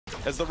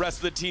as the rest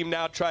of the team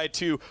now try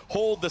to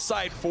hold the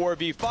site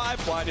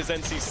 4v5. Blind is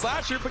NC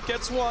Slasher, but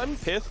gets one.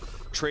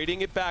 Pith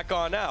trading it back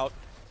on out.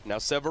 Now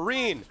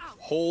Severine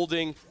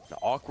holding an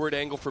awkward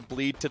angle for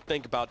Bleed to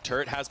think about.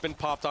 Turret has been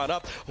popped on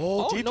up.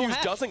 Oh,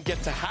 Defuse doesn't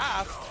get to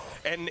half.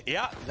 And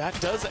yeah, that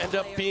does end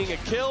up being a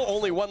kill.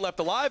 Only one left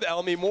alive.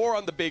 Elmi Moore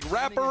on the big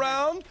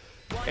wraparound.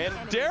 And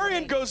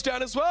Darian goes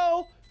down as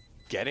well.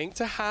 Getting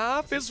to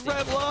half is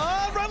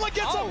Redla. Redla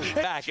gets him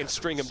back and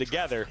string them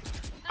together.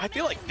 I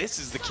feel like this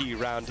is the key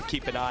round to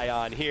keep an eye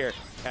on here.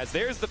 As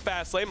there's the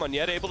fast lane,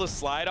 Monyet able to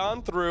slide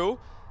on through.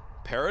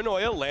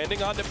 Paranoia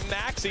landing onto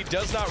Max. He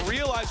does not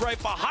realize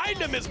right behind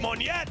him is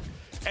Monyet.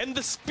 And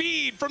the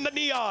speed from the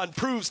Neon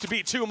proves to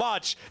be too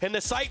much. And the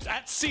site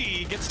at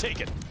C gets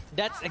taken.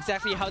 That's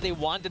exactly how they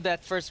wanted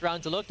that first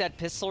round to look, that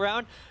pistol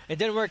round. It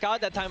didn't work out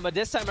that time, but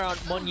this time around,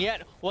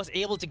 Monyet was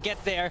able to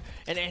get there,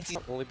 and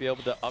NC only be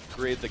able to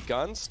upgrade the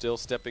gun, still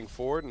stepping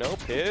forward. No,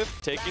 Piv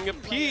taking a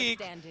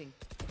peek.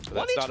 So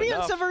 1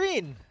 HP on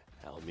Severine.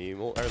 Elmi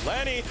or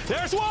Lenny,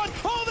 there's one!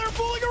 Oh, they're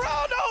fooling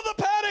around! Oh,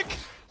 the panic!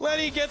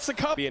 Lenny gets a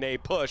cup. B&A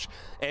push.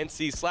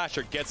 NC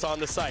Slasher gets on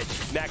the site.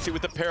 Maxi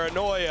with the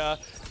paranoia.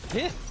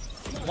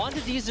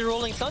 Wanted to use the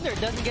Rolling Thunder,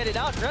 doesn't get it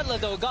out. Redla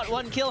though got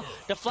one kill.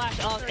 The flash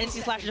of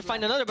NC Slasher to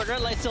find another, but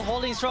Redla is still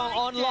holding strong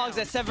on logs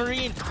as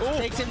Severine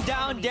takes him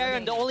down.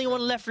 Darian, the only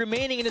one left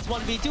remaining in this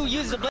 1v2,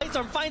 uses the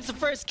Bladestorm, finds the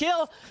first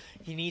kill.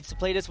 He needs to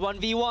play this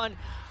 1v1,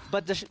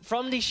 but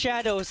from the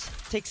shadows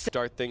takes...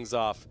 Start things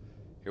off.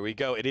 Here we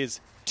go. It is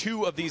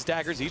 2 of these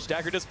daggers. Each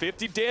dagger does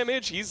 50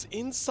 damage. He's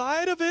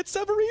inside of it.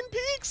 Severine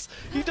peeks.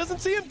 He doesn't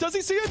see him. Does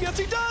he see him? Yes,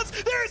 he does.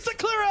 There's the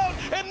clear out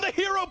and the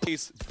hero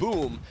piece.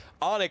 Boom.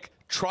 ONIC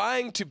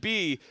trying to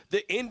be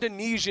the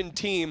Indonesian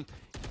team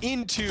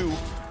into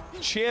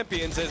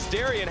champions as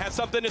Darian has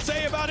something to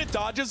say about it.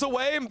 Dodges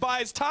away and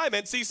buys time.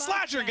 NC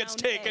Slasher gets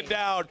taken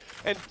down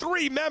and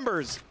 3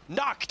 members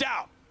knocked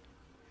out.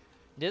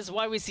 This is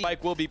why we see...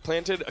 Spike will be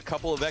planted. A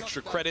couple of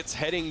extra credits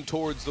heading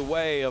towards the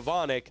way of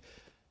ONIC.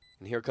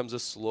 And here comes a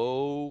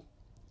slow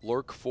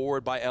lurk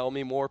forward by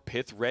Elmi Moore.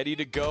 Pith ready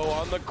to go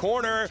on the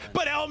corner,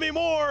 but Elmi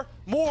Moore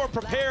more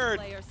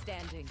prepared.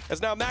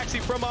 As now Maxi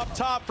from up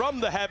top, from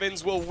the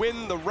heavens, will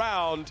win the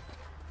round.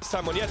 This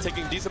time Monyet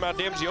taking a decent amount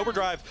of damage. The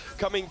overdrive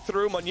coming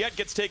through. Monyet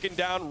gets taken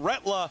down.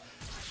 Retla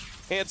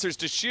answers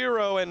to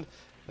Shiro, and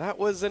that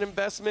was an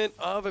investment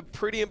of a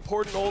pretty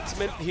important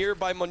ultimate here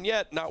by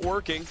Monyet, not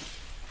working.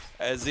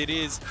 As it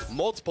is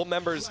multiple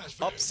members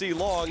up C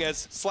long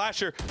as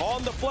Slasher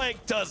on the flank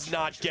does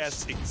not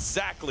guess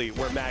exactly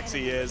where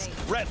Maxi is.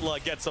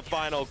 Retla gets a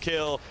final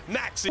kill.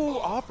 Maxi. Ooh,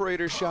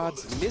 operator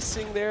shots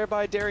missing there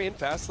by Darian.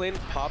 Fast lane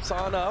pops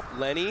on up.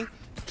 Lenny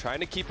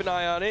trying to keep an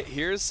eye on it.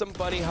 Here's some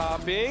bunny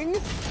hopping.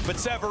 But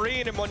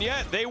Severine and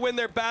Monyet, they win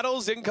their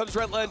battles. In comes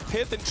Retla and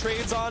Pith and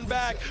trades on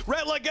back.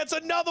 Retla gets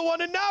another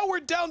one and now we're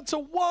down to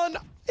 1.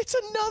 It's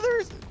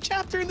another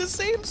chapter in the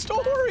same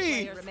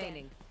story.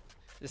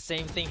 The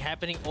same thing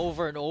happening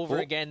over and over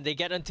again. They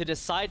get onto the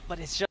side, but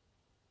it's just...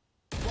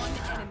 One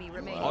enemy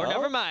remaining. Or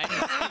never mind.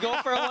 You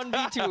go for a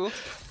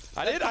 1v2.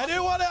 I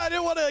didn't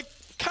want to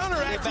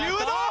counteract you.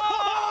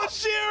 Oh,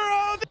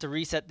 Shiro! To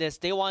reset this,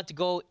 they want to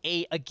go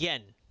A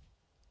again.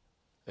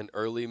 An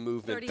early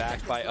movement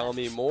back by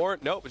Elmi Moore.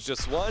 Nope, it's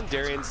just one.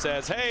 Darian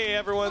says, hey,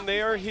 everyone,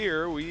 they are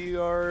here. We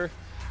are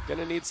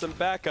gonna need some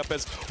backup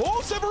as...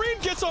 Oh, Severine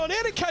gets on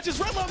in and catches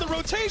Redla on the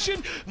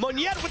rotation.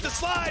 Monyet with the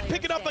slide,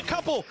 picking up a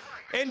couple.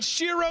 And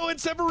Shiro and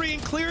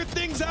Severine cleared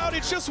things out.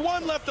 It's just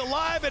one left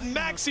alive, and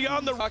Maxi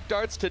on the rock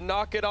darts to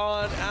knock it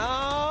on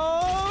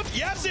out.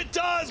 Yes, it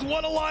does.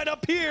 One a line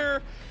up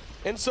here.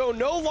 And so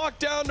no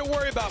lockdown to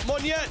worry about.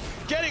 Monyet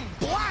getting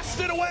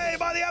blasted away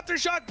by the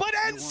aftershock, but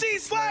NC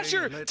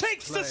Slasher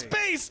takes the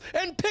space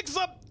and picks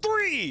up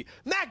 3.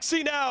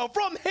 Maxi now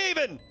from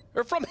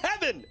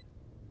heaven,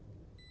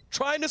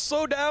 trying to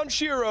slow down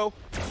Shiro.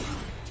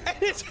 And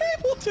it's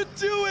able to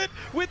do it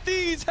with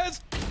these, has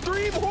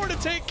 3 more to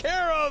take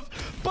care of,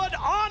 but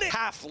on it.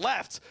 Half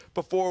left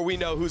before we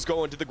know who's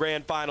going to the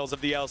grand finals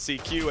of the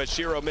LCQ as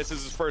Shiro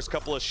misses his first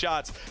couple of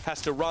shots,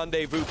 has to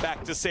rendezvous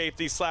back to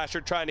safety. Slasher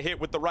trying to hit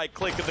with the right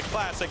click of the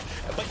Classic,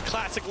 but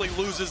classically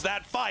loses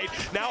that fight.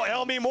 Now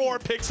Elmi Moore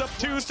picks up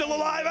 2, still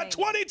alive at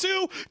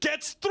 22,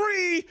 gets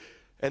 3,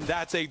 and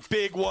that's a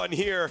big one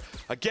here.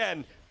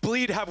 Again,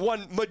 Bleed have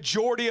won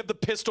majority of the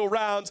pistol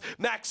rounds.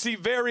 Maxi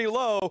very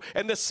low,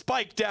 and the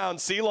spike down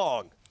C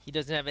long. He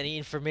doesn't have any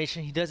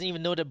information. He doesn't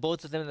even know that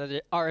both of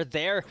them are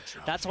there.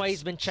 That's why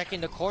he's been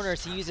checking the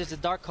corners. He uses the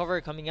dark cover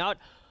coming out.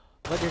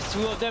 But there's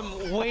 2 of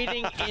them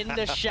waiting in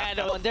the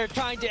shadow, and they're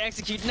trying to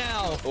execute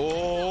now.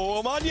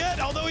 Oh, Monyet,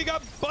 although he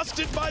got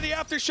busted by the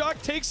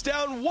aftershock, takes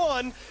down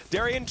 1.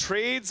 Darian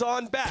trades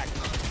on back.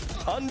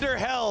 Under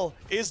hell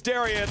is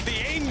Darian, the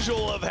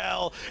angel of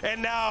hell.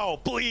 And now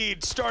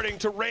Bleed starting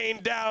to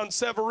rain down.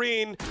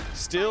 Severine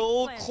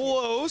still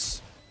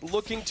close.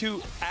 Looking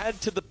to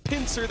add to the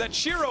pincer that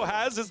Shiro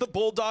has as the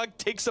Bulldog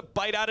takes a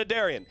bite out of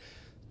Darian.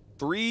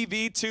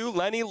 3v2,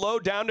 Lenny low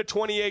down to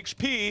 20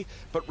 HP,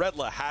 but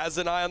Redla has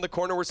an eye on the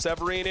corner where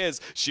Severine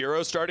is.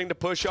 Shiro starting to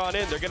push on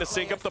in. They're going to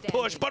sync up the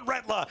push, but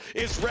Redla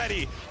is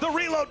ready. The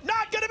reload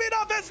not going to be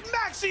enough as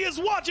Maxi is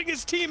watching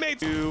his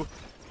teammates.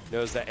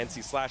 Knows that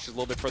NC Slash is a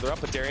little bit further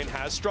up, but Darian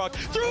has struck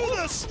through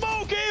the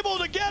smoke, able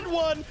to get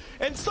one,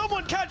 and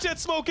someone catch that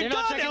smoke and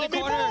gun.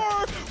 Elmi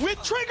Moore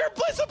with trigger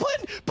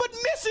discipline, but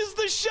misses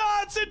the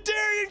shots, and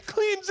Darian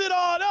cleans it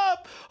on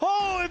up.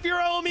 Oh, if you're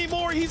Elmi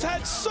Moore, he's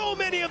had so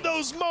many of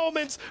those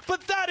moments,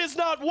 but that is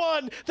not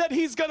one that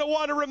he's gonna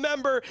want to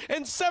remember.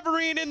 And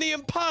Severine in the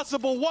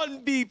impossible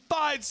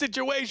 1v5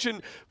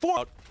 situation for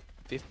about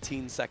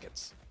 15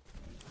 seconds.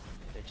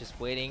 Just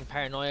waiting,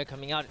 Paranoia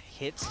coming out,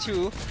 hits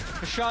two.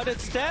 A shotted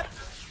step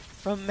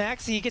from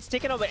Maxi, he gets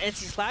taken out by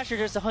NC Slasher.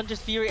 There's the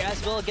Hunter's Fury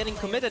as well, getting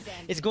committed.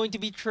 It's going to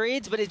be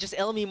trades, but it's just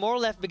Elmi Moore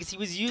left because he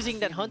was using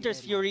that Hunter's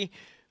Fury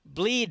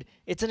bleed.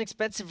 It's an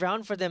expensive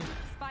round for them,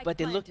 but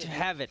they look to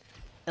have it.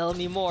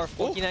 Elmi Moore,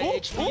 49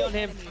 HP on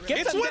him.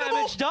 Gets some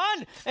damage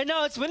done, and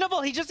now it's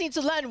winnable. He just needs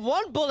to land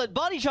one bullet.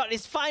 Body shot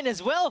is fine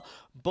as well.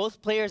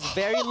 Both players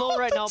very low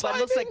right now, but it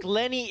looks like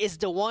Lenny is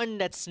the one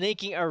that's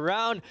snaking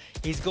around.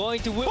 He's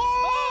going to win.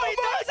 Oh, he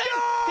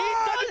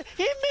doesn't!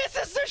 He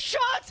misses the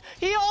shots!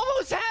 He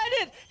almost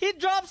had it! He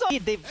drops off.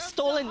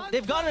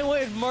 They've gotten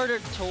away with murder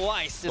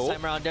twice this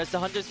time around. There's the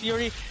Hunter's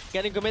Fury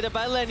getting committed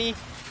by Lenny.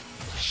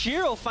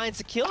 Shiro finds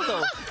a kill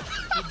though.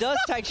 He does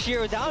tag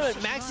Shiro down, but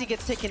Maxi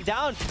gets taken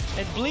down,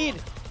 and Bleed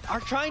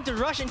are trying to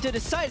rush into the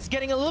side. It's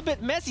getting a little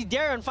bit messy.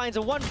 Darren finds a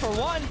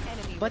 1-for-1,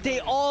 but they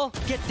all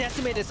get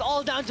decimated. It's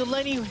all down to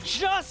Lenny, who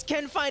just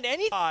can't find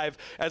any.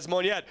 As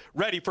Moniette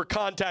ready for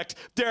contact.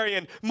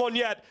 Darian,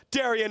 Moniette,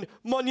 Darian,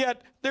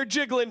 Moniette. They're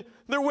jiggling,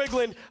 they're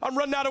wiggling. I'm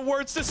running out of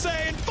words to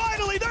say, and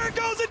finally there it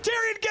goes, and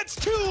Darian gets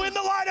two, and the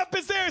lineup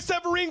is there.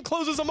 Severine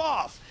closes them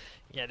off.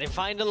 Yeah, they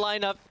find the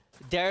lineup.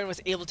 Darren was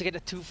able to get a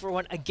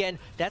 2-for-1 again.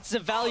 That's the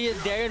value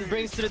Darren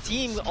brings to the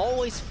team.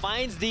 Always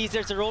finds these.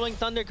 There's a Rolling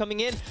Thunder coming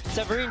in.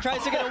 Severine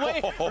tries to get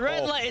away.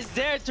 Redla is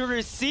there to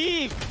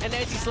receive. And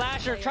NC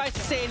Slasher tries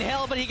to stay in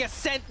hell, but he gets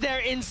sent there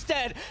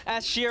instead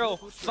as Shiro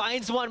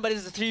finds one, but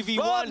it's a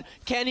 3v1.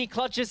 Kenny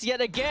clutches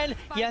yet again.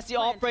 He has the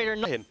operator.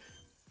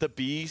 The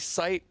B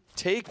site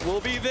take will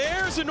be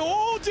theirs, and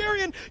oh,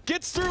 Darian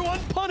gets through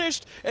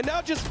unpunished, and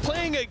now just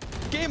playing a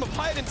game of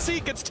hide and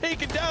seek gets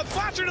taken down.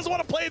 Slasher doesn't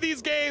want to play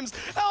these games.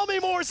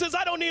 Elmi Moore says,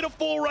 I don't need a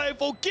full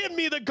rifle, give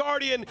me the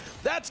Guardian.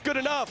 That's good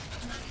enough.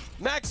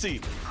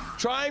 Maxi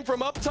trying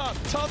from up top,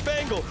 tough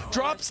angle,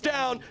 drops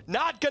down,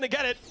 not gonna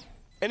get it.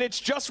 And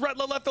it's just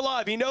Redla left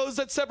alive. He knows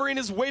that Severine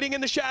is waiting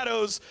in the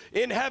shadows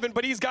in heaven,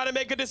 but he's got to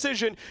make a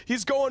decision.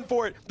 He's going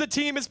for it. The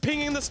team is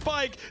pinging the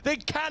spike. They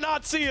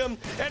cannot see him,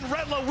 and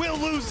Redla will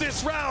lose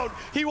this round.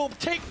 He will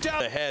take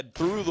down the head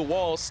through the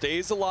wall,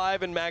 stays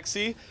alive, and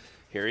Maxi,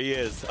 here he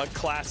is, a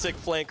classic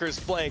flanker's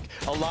flank.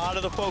 A lot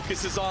of the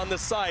focus is on the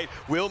site.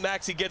 Will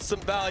Maxi get some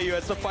value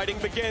as the fighting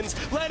begins?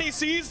 Lenny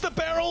sees the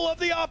barrel of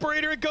the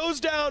operator. It goes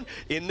down.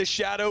 In the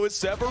shadow is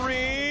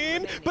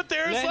Severine, but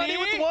there's Lenny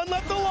with one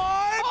left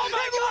alive. Oh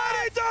my God,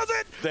 Lenny does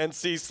it! Then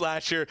NC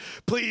Slasher,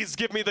 please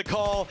give me the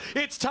call.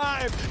 It's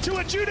time to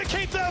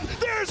adjudicate them.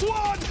 There's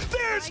one,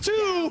 there's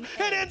two,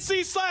 and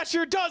NC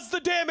Slasher does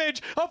the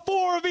damage. A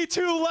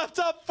 4v2 left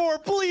up for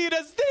Bleed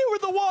as they were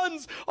the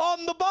ones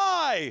on the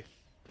bye.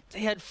 They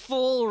had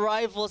full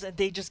rivals, and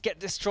they just get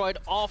destroyed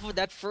off of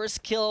that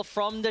first kill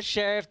from the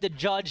Sheriff. The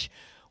Judge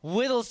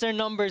whittles their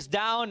numbers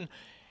down,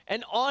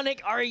 and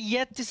ONIC are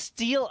yet to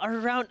steal a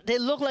round. They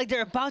look like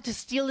they're about to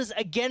steal this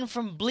again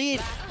from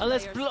Bleed.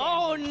 Unless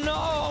oh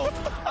no!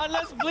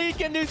 Unless Bleed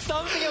can do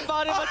something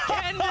about it, but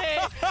can they?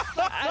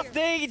 As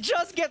they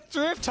just get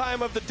thrift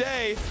time of the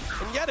day,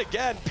 and yet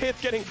again, Pith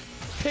getting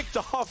picked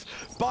off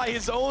by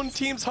his own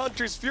team's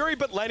Hunter's Fury,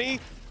 but Lenny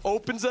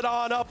opens it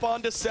on up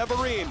onto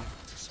Severine.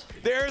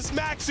 There's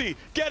Maxi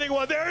getting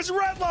one. There's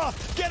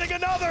Redla getting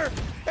another.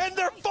 And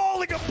they're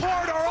falling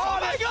apart. Are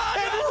on it.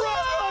 And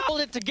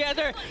hold it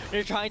together.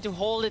 They're trying to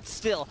hold it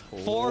still.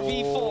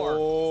 4v4.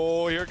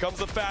 Oh, here comes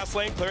the fast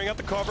lane. Clearing out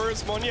the cover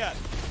is Moniette.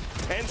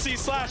 NC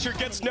Slasher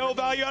gets no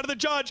value out of the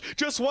Judge.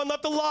 Just one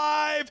left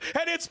alive.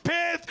 And it's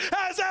Pith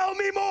as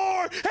Elmi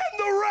Moore and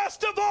the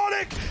rest of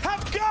ONIC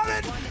have got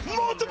it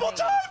multiple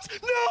times.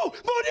 No,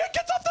 Moniette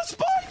gets off the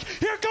spike.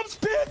 Here comes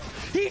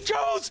Pith. He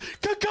chose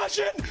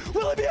concussion.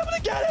 Will he be able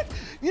to get it?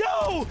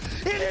 No,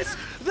 it is.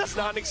 That's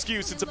not an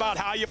excuse. It's about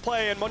how you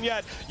play. And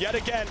Moniette, yet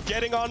again,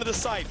 getting onto the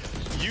site,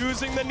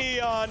 using the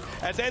neon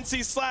as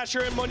NC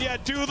Slasher and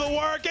Moniette do the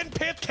work, and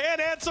Pith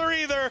can't answer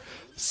either.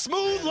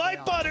 Smooth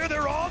like butter,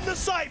 they're on the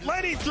site.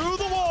 Lenny through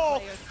the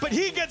wall, but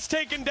he gets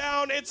taken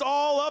down. It's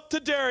all up to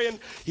Darian.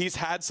 He's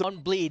had some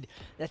Bleed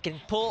that can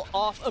pull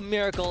off a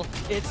miracle.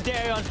 It's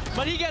Darian,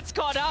 but he gets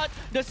caught out.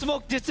 The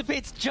smoke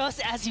dissipates just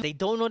as he... They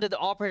don't know that the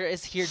operator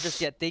is here just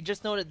yet. They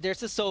just know that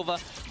there's a Sova.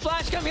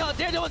 Flash coming out.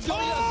 They're the ones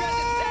going to aggressive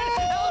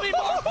instead. Elmi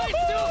Moore fights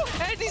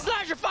too. NC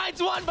Slasher Slasher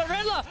finds one, but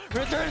Redla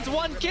returns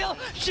one kill.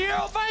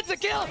 Shiro finds a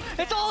kill.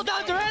 It's all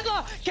down to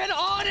Redla. Can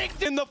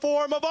ONIC in the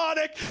form of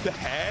ONIC? The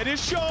head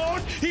is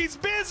shown. He's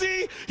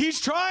busy.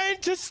 He's trying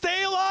to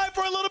stay alive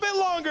for a little bit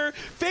longer.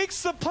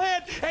 Fakes the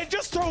plant and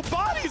just throw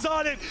bodies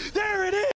on it. There it is.